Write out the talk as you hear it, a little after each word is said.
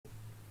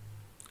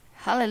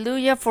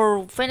Hallelujah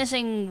for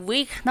finishing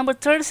week number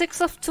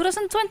 36 of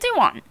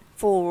 2021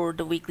 for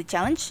the weekly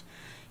challenge.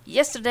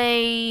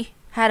 Yesterday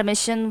had a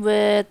mission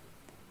with...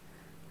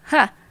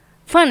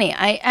 funny,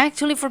 I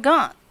actually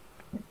forgot.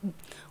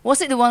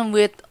 Was it the one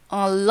with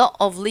a lot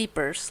of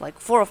leapers, like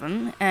 4 of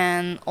them,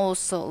 and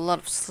also a lot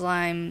of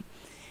slime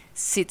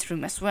seed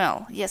room as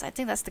well? Yes, I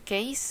think that's the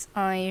case.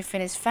 I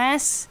finished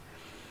fast.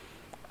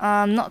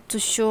 I'm not too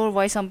sure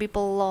why some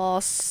people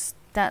lost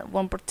that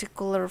one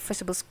particular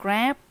visible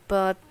scrap,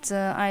 but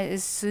I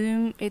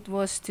assume it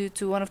was due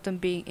to one of them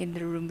being in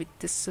the room with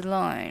the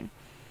slime.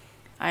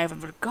 I even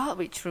forgot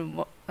which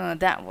room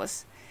that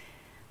was.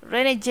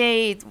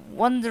 Renegade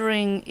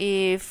wondering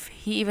if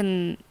he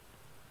even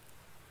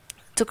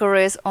took a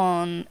risk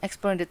on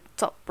exploring the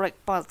top right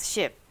part of the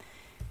ship.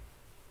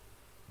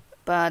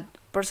 But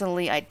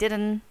personally I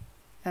didn't.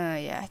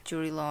 Yeah,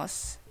 Jury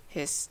lost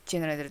his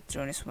generator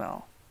drone as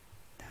well.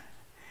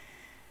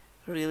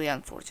 Really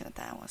unfortunate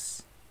that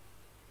was.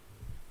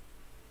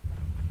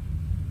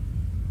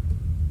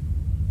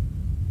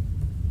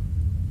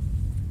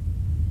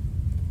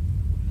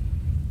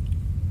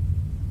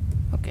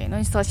 Okay, no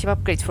install ship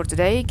upgrades for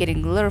today.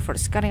 Getting Lure for the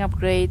scouting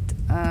upgrade.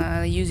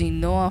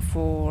 Using Noah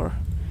for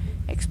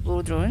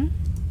explore drone.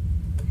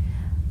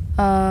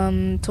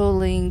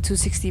 Totaling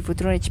 260 for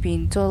drone HP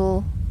in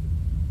total.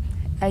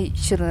 I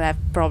shouldn't have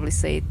probably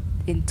said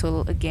in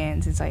total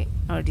again, since I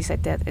already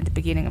said that at the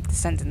beginning of the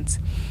sentence.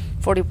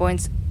 40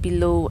 points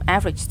below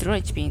average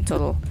drone HP in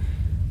total.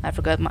 I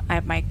forgot I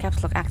have my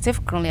caps lock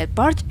active. Currently at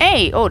Barge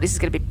A. Oh, this is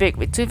gonna be big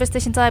with 2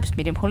 infestation types,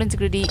 medium hull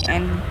integrity,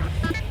 and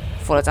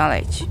volatile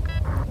edge.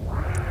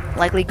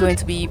 Likely going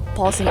to be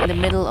pausing in the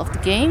middle of the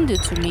game due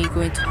to me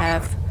going to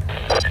have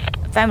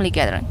a family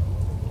gathering.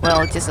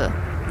 Well, just a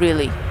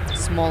really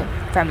small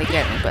family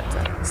gathering, but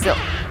still.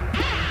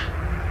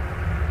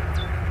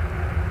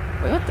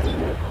 Wait, what the?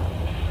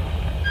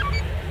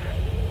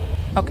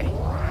 Okay.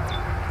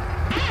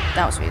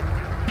 That was weird.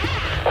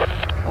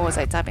 What was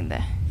I typing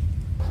there?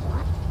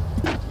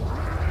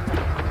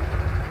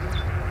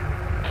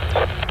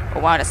 Oh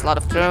wow, that's a lot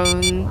of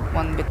drone.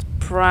 One bit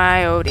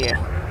pry, oh dear.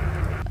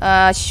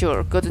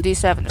 Sure, go to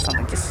D7 or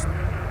something, just...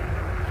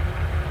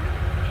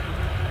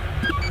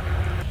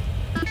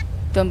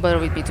 Don't bother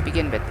with me to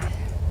begin with.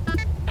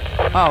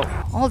 Oh,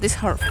 all this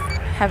hurt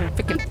having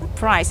freaking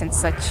price and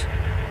such.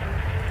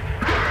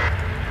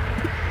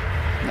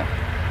 No.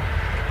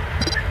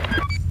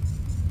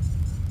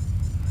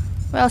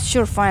 Well,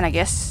 sure, fine, I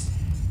guess.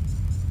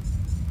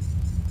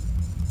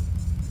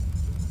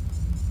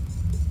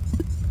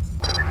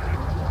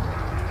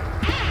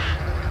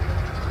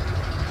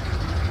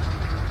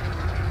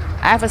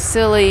 I have a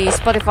silly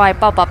Spotify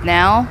pop-up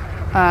now,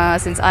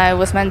 since I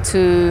was meant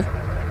to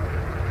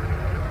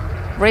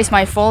raise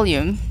my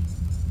volume.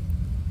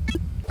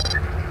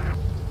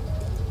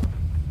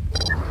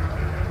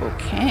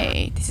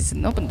 Okay, this is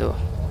an open door.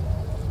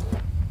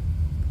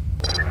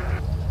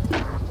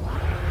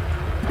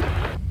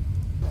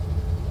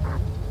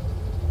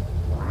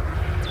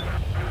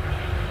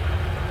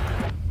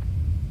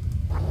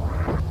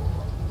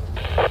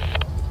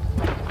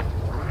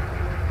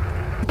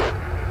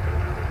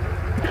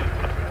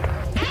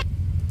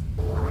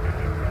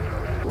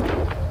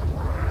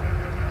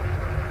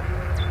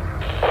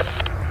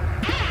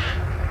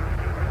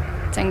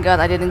 Thank God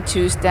I didn't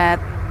choose that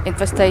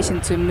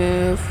infestation to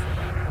move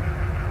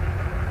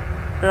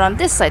around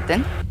this side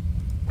then.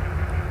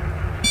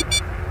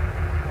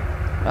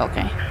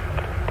 Okay.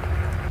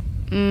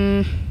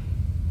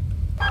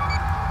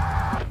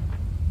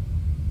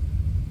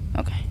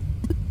 Okay.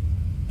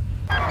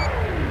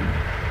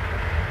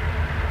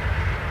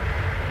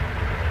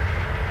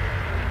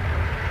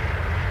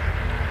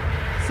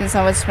 Since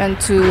I was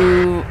meant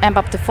to amp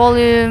up the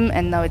volume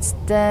and now it's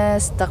there,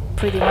 stuck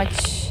pretty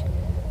much.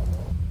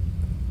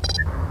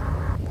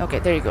 Okay,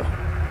 there you go.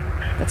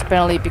 That's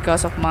apparently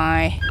because of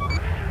my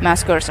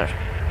mouse cursor.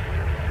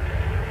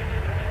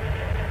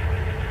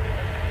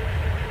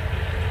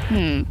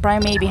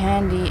 Prime may be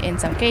handy in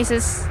some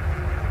cases.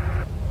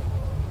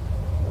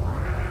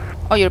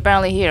 Oh, you're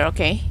apparently here,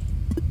 okay.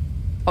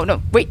 Oh no,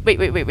 wait.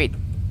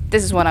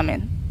 This is what I'm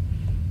in.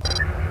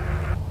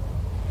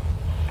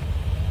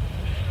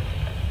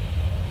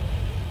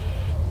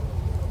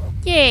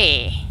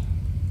 Yay!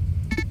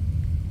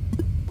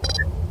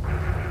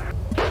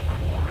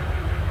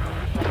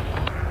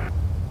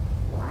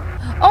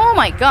 Oh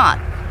my god!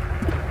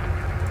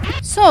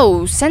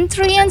 So,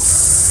 Sentry and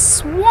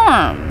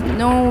Swarm.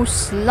 No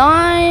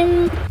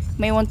slime.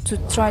 May want to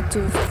try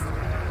to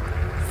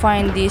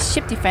find the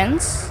ship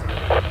defense.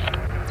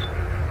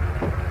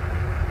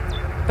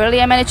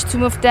 Barely I managed to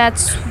move that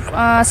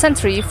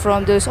sentry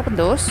from those open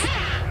doors.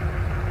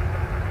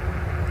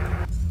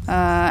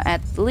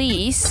 At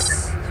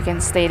least you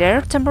can stay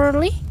there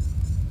temporarily.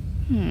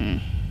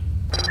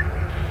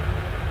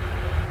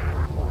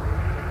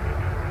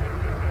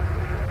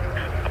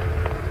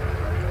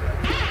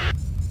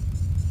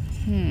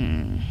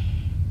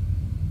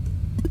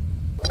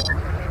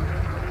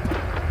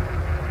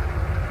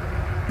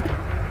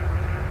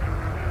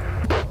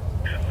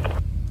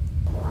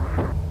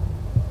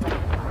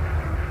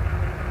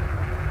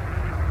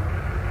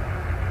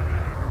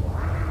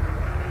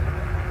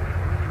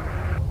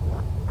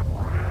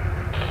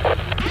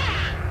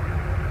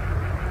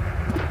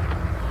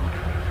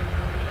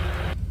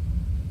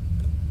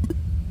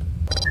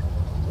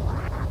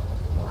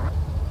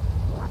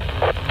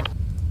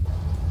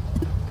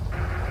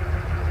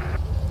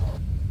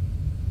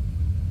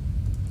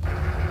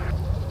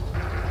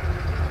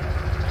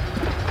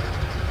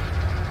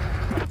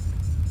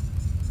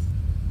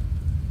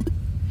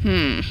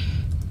 Hmm.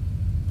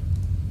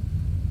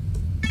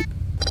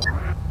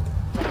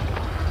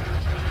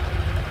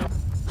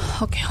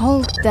 Okay,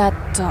 hold that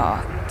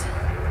thought.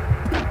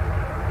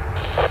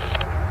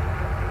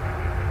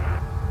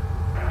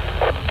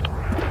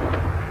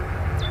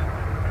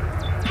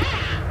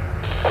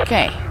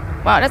 Okay.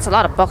 Wow, that's a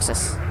lot of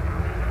boxes.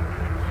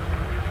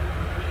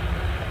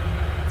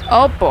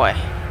 Oh boy.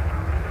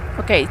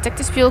 Okay, take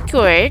this fuel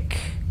quick.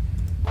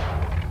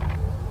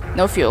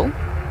 No fuel.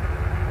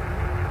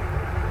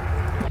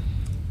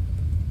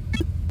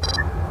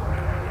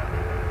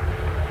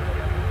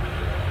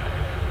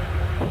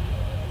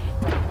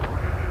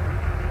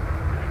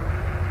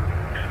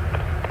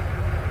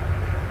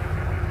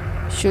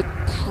 Should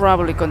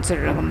probably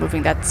consider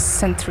removing that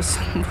sentry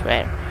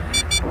somewhere.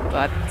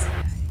 But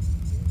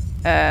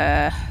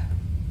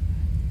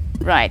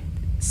right.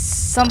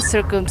 Some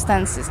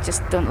circumstances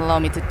just don't allow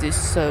me to do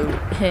so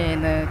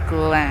in a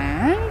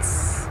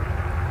glance.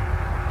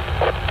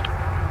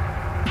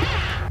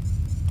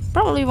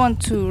 Probably want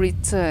to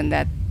return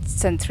that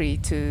sentry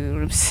to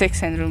room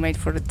 6 and room 8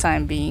 for the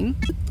time being.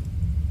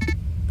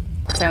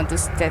 So I want to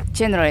set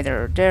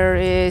generator. There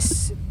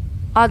is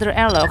other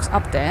airlocks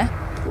up there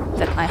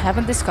that I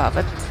haven't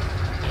discovered.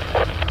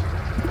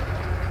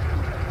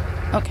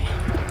 Okay,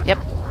 yep.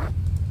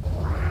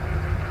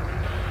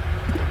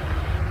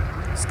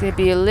 It's gonna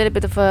be a little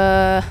bit of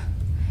a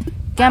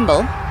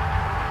gamble,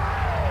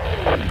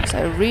 because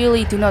I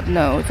really do not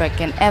know if I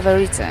can ever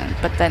return,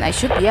 but then I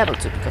should be able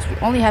to, because we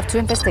only have 2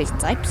 infestation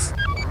types.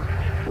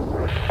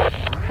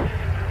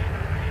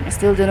 I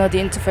still don't know the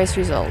interface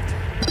result.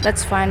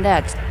 Let's find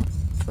that.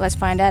 Let's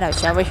find that out,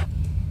 shall we?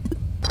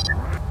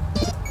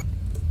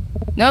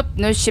 Nope,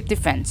 no ship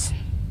defense.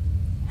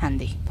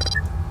 Handy.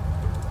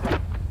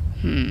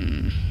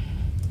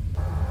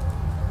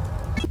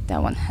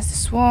 That one has the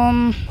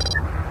swarm.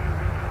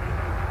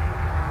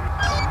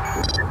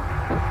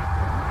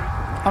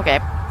 Okay,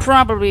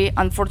 probably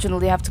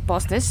unfortunately have to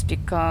pause this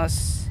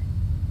because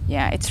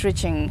yeah, it's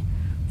reaching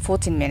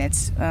 14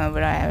 minutes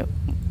where I'm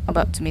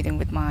about to meeting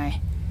with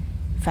my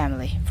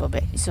family for a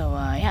bit. So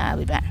yeah, I'll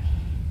be back.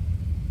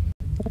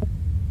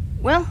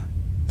 Well,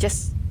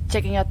 just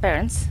checking out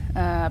parents.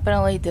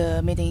 Apparently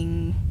the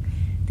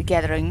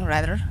gathering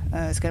rather,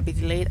 is gonna be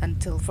delayed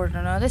until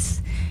further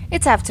notice.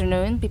 It's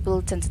afternoon,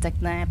 people tend to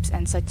take naps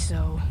and such,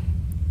 so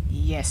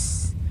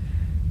yes.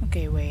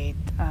 Okay, wait,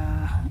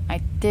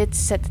 I did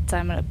set the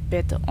timer a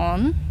bit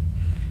on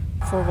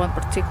for one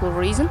particular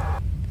reason.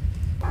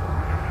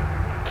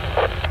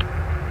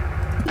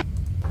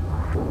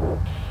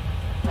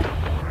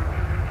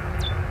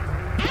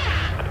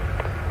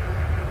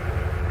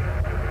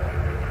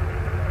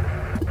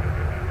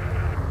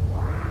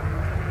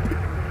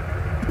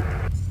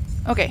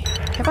 Okay,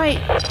 have I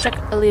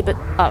checked a little bit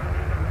up?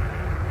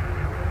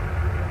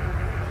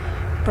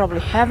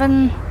 Probably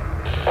haven't.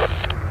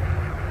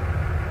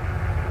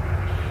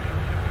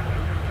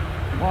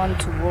 Want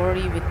to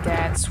worry with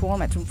that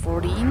swarm at room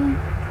 14.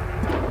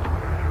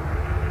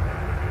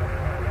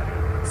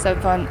 So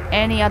on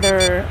any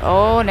other...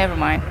 oh, never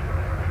mind.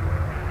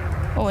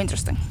 Oh,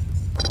 interesting.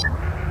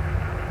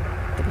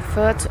 They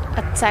prefer to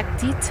attack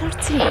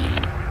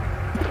D13.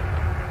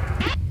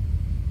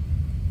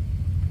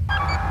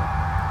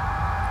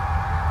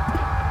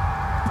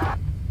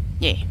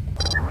 Yeah.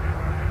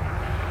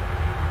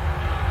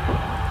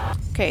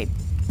 Okay,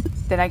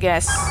 then I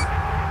guess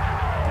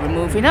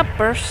removing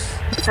uppers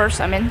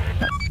first. I mean,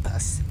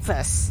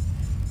 first.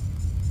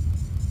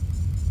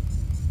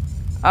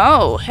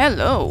 Oh,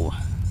 hello.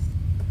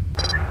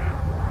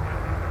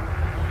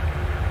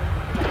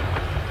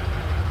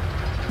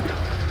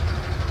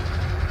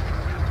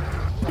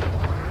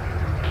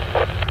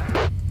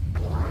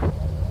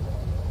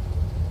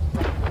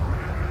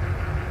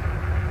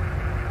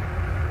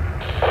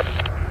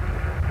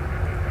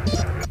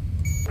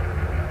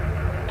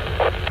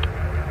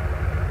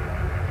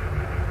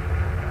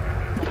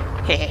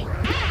 Hey.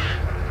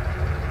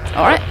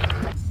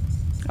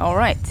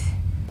 Alright.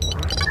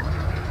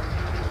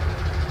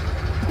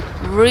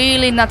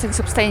 Really nothing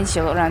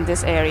substantial around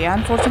this area,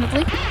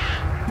 unfortunately.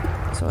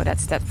 So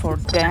that's that for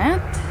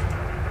that.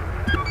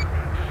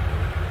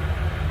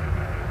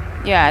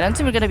 Yeah, I don't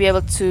think we're gonna be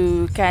able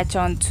to catch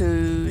on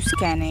to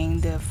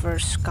scanning the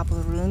first couple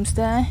of rooms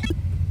there.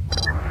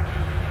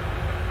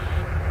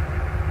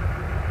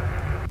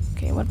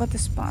 Okay, what about the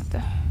spot?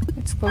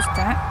 Let's close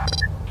that.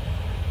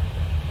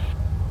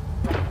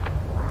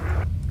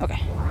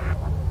 Okay.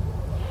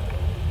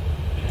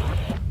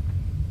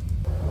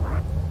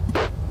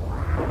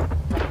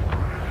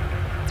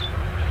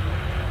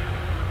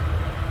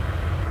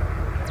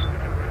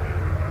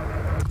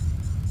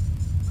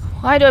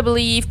 Why do I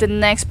believe the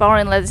next power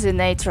inlet is in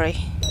A3?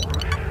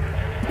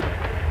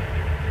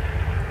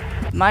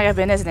 Might have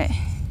been, isn't it?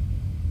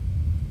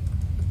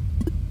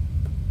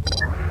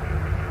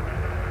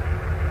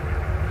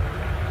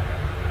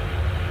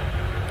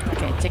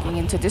 Okay, checking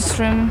into this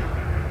room.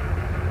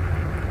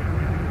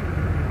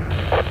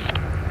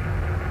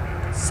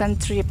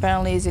 Sentry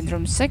apparently is in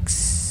room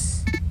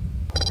 6.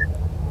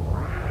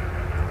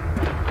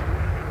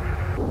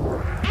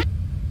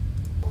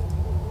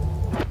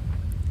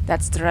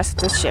 That's the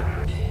rest of the ship.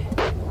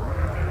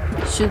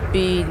 Should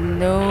be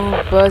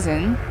no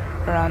buzzing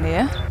around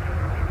here.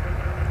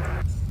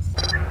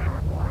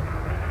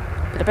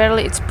 But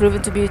apparently it's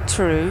proven to be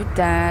true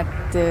that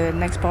the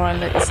next power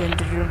inlet is in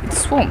the room with the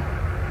swarm.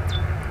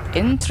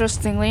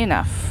 Interestingly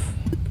enough.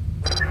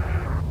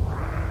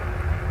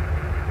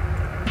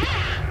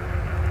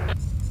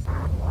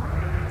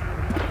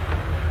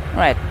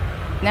 Right,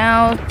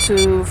 now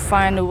to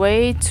find a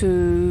way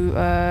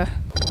to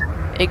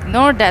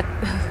ignore that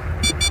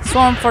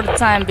swarm for the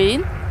time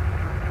being.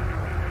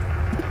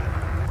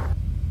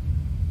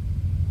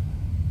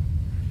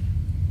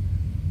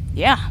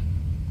 Yeah,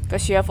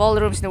 because you have all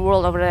the rooms in the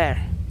world over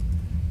there.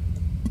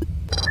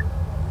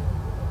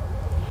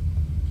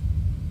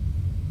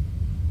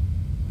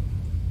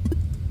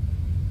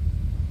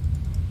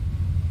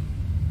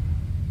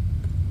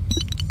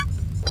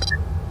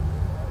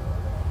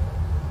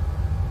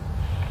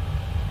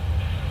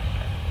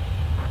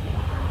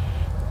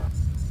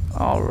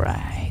 All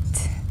right.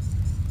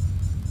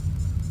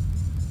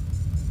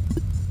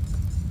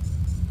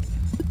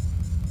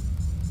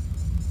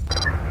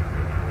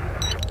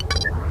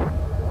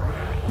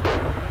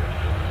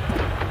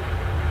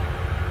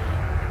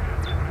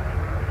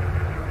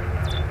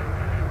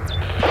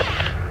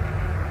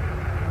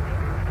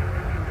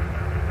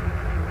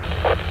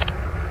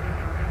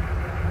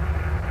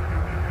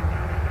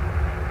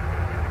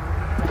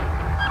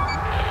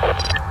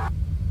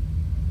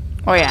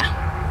 Oh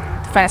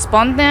yeah, to find a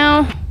spawn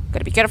now.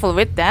 Gotta be careful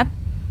with that.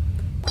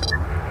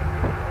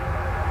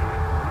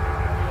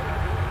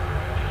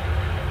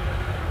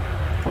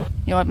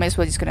 You know what, may as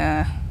well just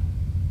gonna...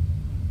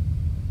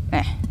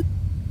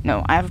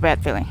 No, I have a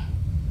bad feeling.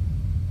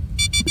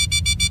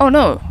 Oh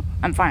no,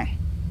 I'm fine.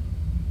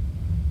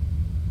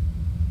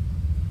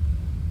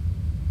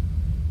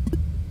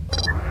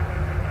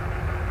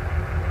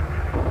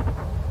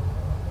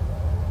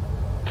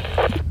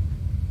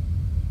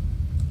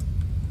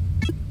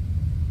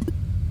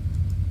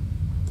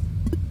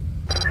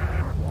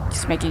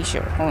 Just making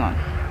sure, hold on.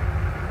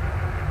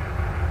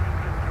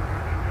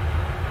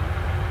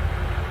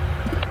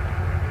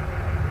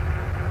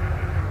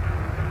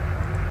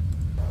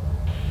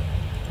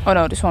 Oh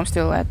no, this one's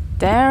still at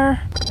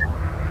there.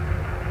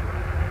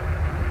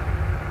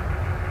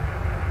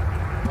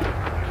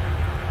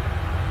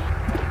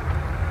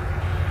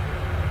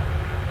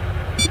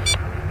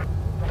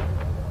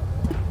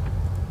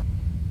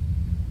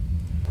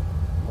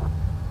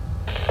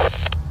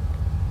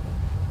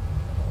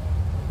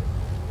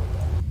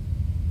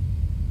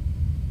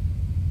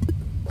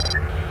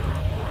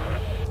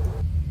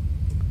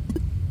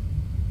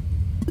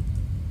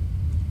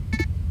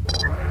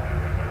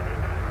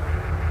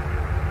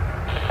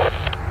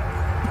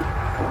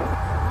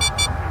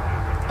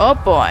 Oh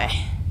boy.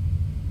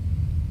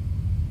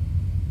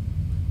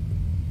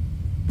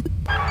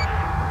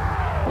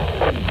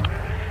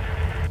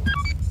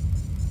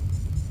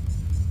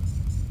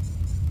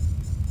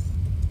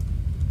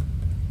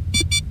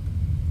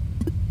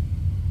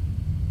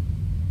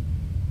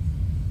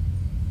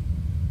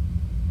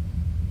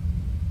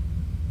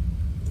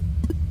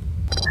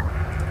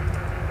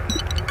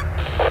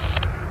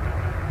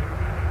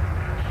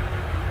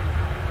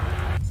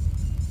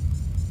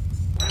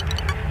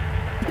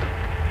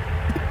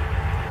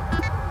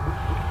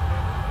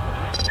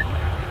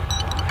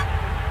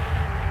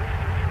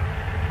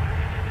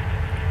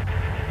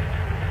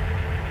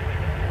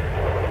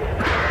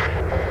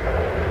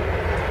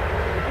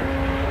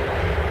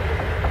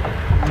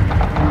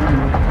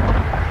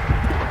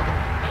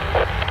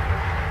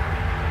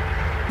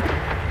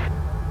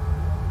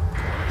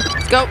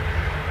 Go.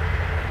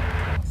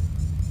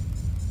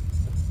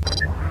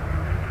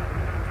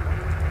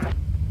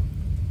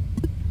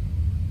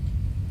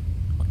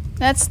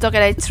 Let's look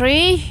at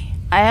A3.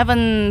 I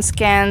haven't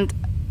scanned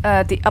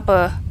the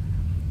upper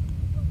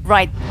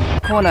right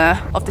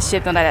corner of the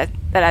ship now that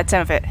I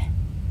turn of it.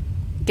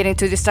 Getting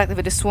too distracted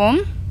with the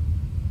swarm?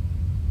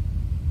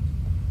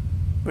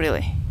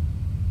 Really?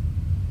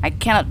 I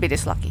cannot be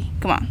this lucky.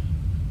 Come on.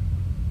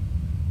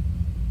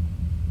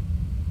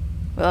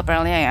 Well,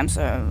 apparently I am,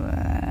 so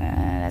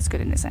that's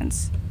good in a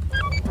sense.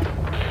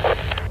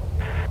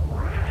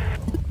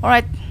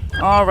 Alright,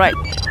 alright.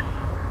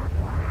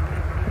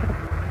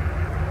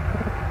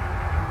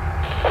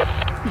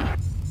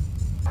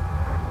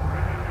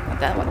 Well,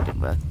 that one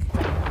didn't work.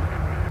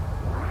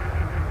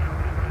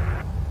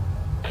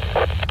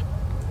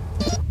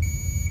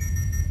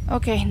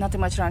 Okay, nothing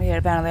much around here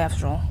apparently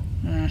after all.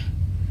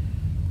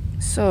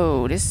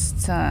 So, this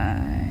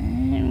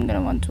time I'm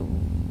gonna want to...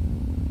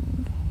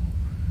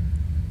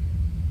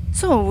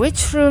 So,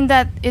 which room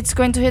that it's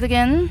going to hit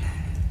again?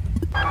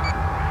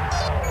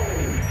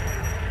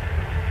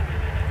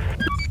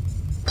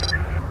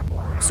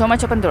 So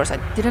much open doors, I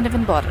didn't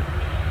even bother.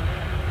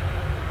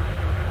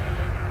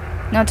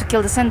 Now to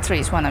kill the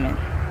sentries when I'm in.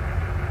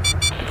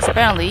 Because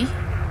apparently...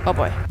 Oh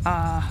boy.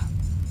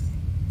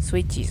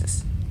 Sweet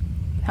Jesus.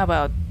 How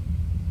about...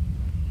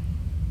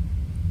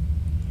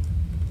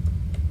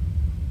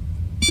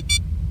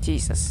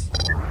 Jesus.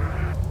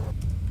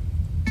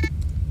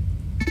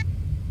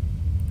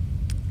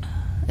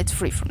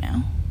 free for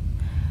now.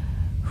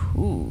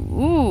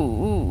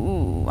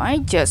 Ooh, I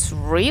just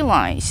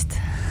realized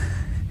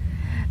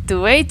the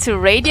way to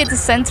radiate the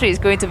sentry is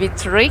going to be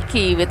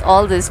tricky with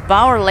all this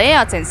power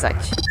layouts and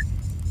such.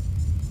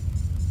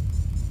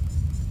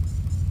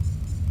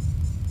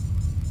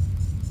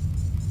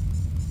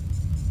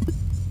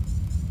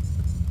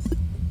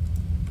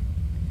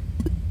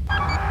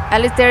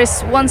 At least there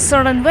is one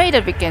certain way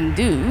that we can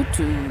do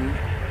to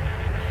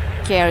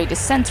carry the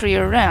sentry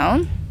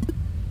around.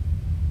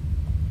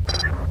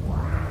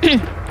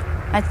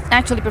 I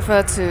actually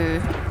prefer to...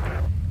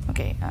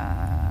 Okay,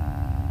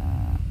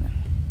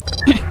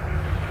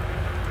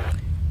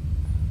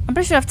 I'm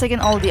pretty sure I've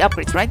taken all the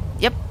upgrades, right?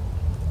 Yep.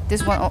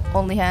 This one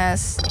only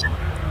has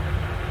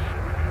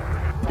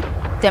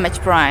damage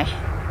pry.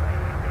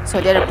 So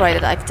the other pry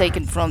that I've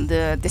taken from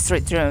the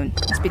destroyed drone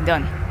has been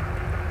done.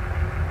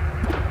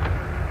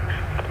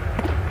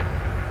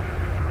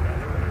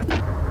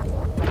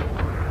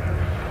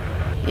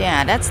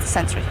 Yeah, that's the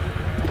sentry.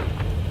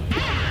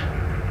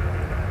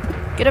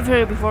 Get over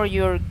here before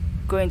you're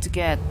going to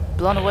get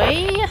blown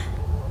away,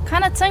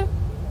 kind of thing.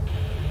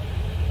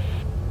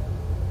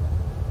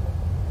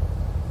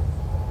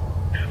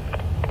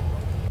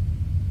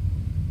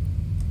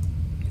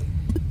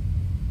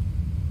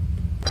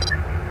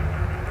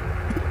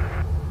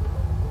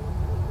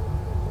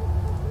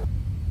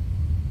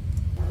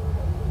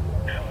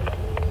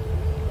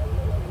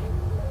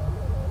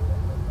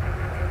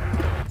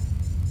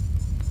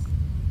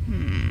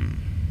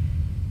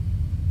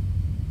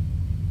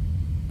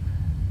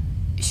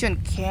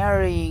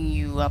 Carrying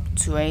you up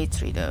to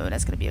A3 though,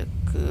 that's gonna be a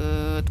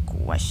good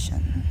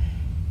question.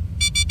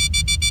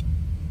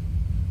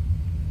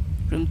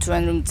 Room 2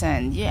 and room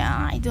 10,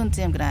 yeah, I don't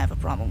think I'm gonna have a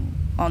problem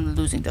on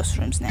losing those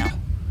rooms now.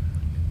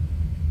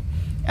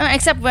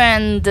 Except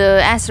when the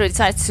asteroid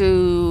decides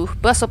to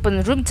bust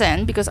open room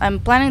 10, because I'm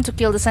planning to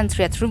kill the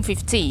sentry at room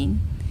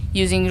 15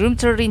 using room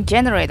 13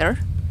 generator.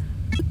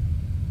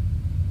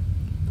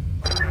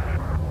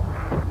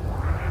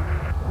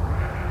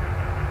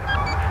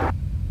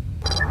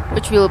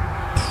 Which will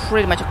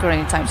pretty much occur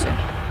anytime soon.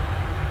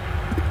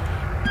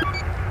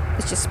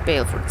 Let's just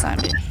bail for the time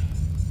being.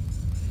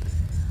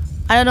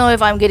 I don't know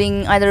if I'm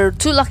getting either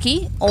too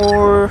lucky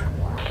or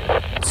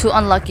too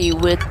unlucky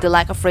with the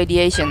lack of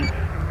radiation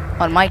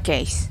on my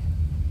case.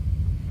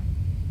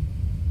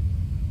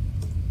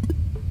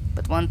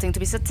 But one thing to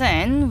be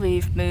certain,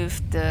 we've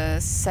moved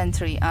the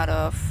sentry out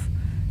of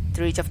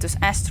the reach of those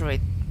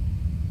asteroid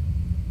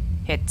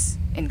hits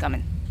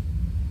incoming.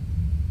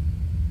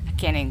 I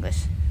can't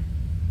English.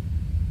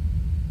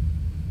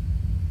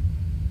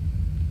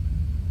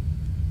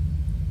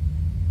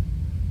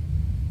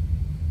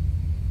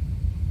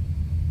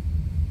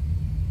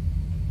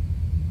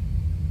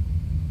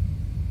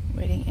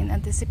 Waiting in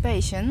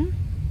anticipation,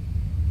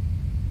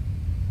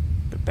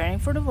 preparing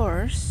for the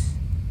worst.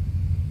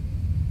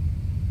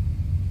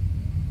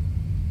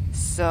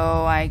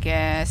 So I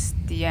guess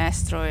the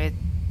asteroid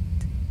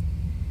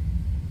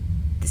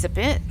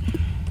disappeared.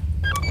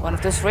 One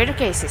of those radar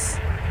cases.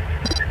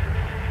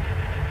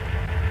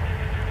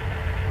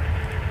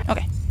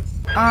 Okay,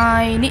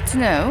 I need to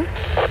know.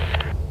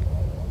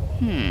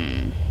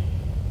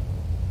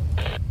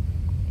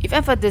 If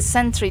ever the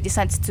sentry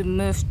decides to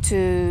move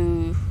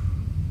to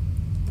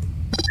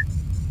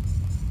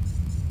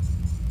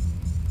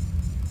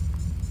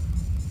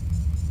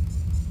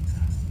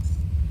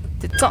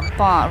the top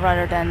part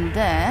rather than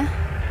there,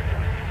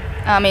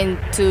 I mean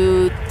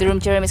to the room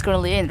Jeremy is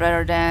currently in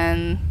rather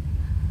than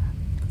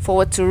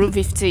forward to room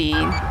 15,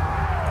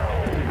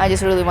 I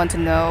just really want to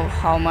know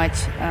how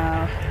much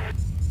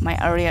my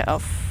area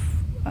of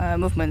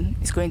movement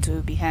is going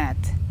to be had.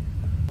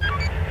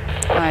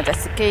 If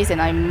that's the case, then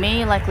I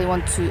may likely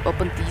want to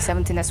open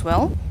D17 as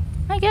well,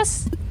 I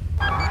guess,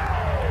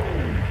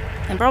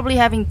 and probably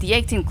having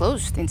D18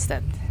 closed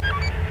instead.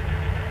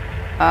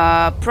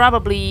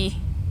 Probably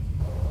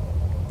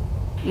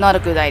not a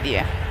good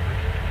idea.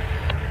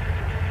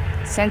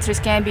 Sentries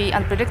can be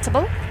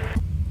unpredictable.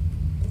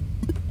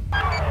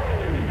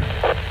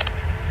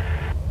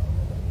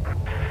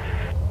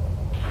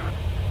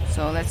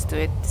 So let's do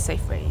it the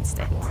safe way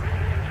instead.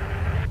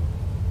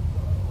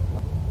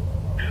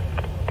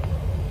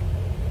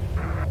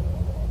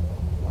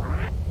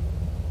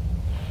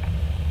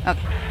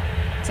 Okay,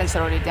 sensor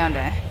already down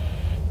there.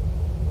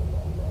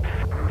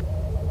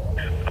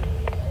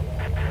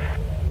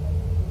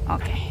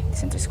 Okay, the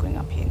sensor is going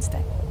up here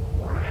instead.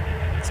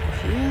 Let's go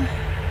here.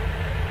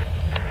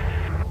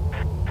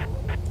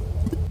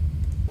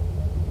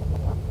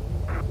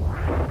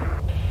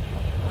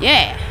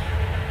 Yeah!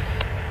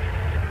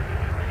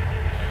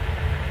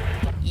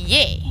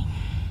 Yeah!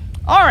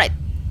 Alright!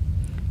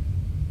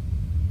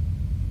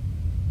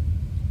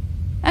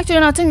 Actually,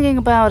 now thinking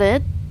about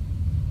it.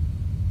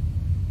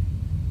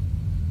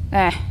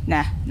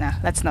 Nah,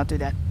 let's not do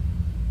that.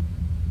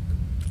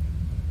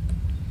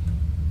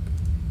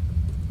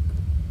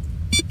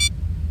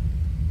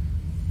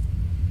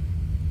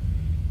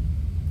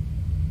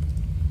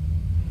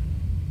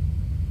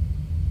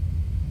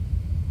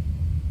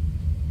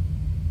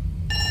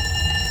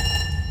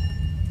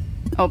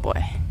 Oh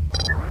boy.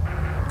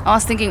 I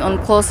was thinking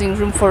on closing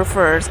room 4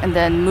 first and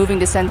then moving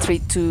the sentry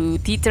to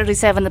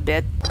T37 a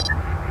bit.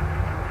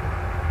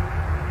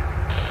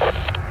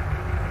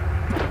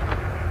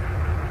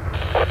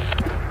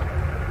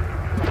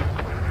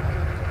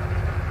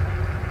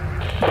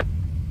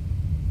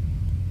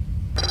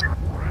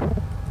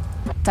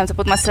 Time to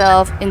put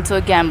myself into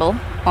a gamble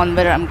on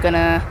whether I'm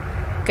gonna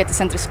get the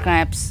sentry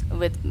scraps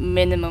with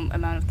minimum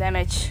amount of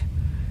damage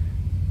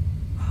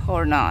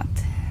or not.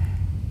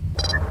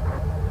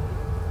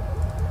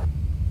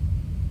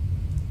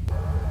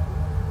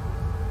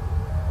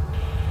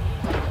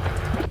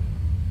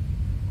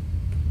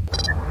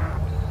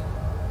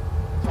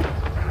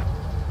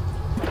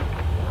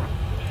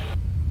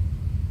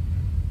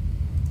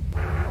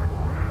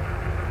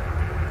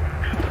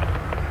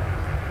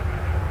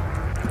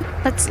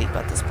 Let's see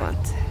about this part.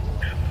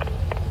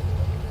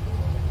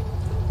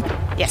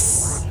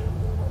 Yes.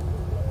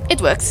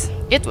 It works.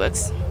 It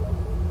works.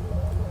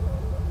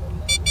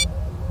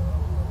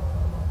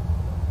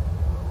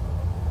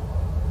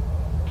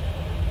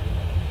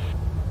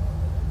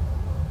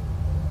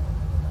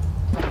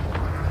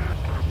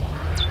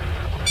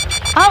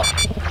 Ow!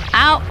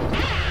 Ow!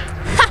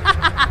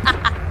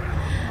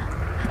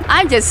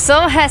 I'm just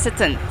so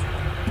hesitant.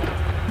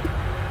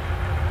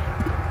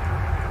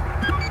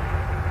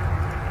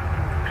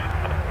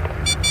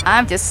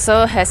 I'm just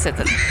so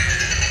hesitant.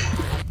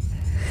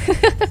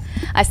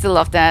 I still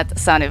love that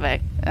sound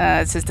effect.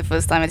 It's just the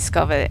first time I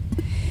discovered it.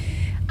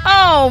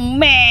 Oh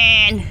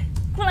man!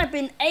 Could have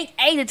been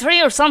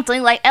 883 or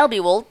something like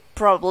LB Volt,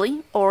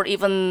 probably. Or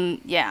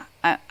even, yeah,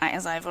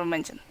 as I've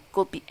mentioned,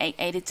 could be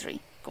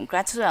 883.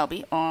 Congrats to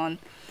LB on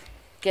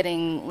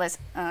getting less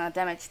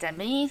damage than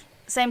me.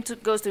 Same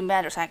goes to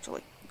Matters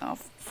actually.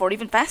 For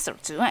even faster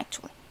too,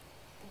 actually.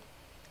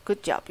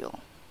 Good job, y'all.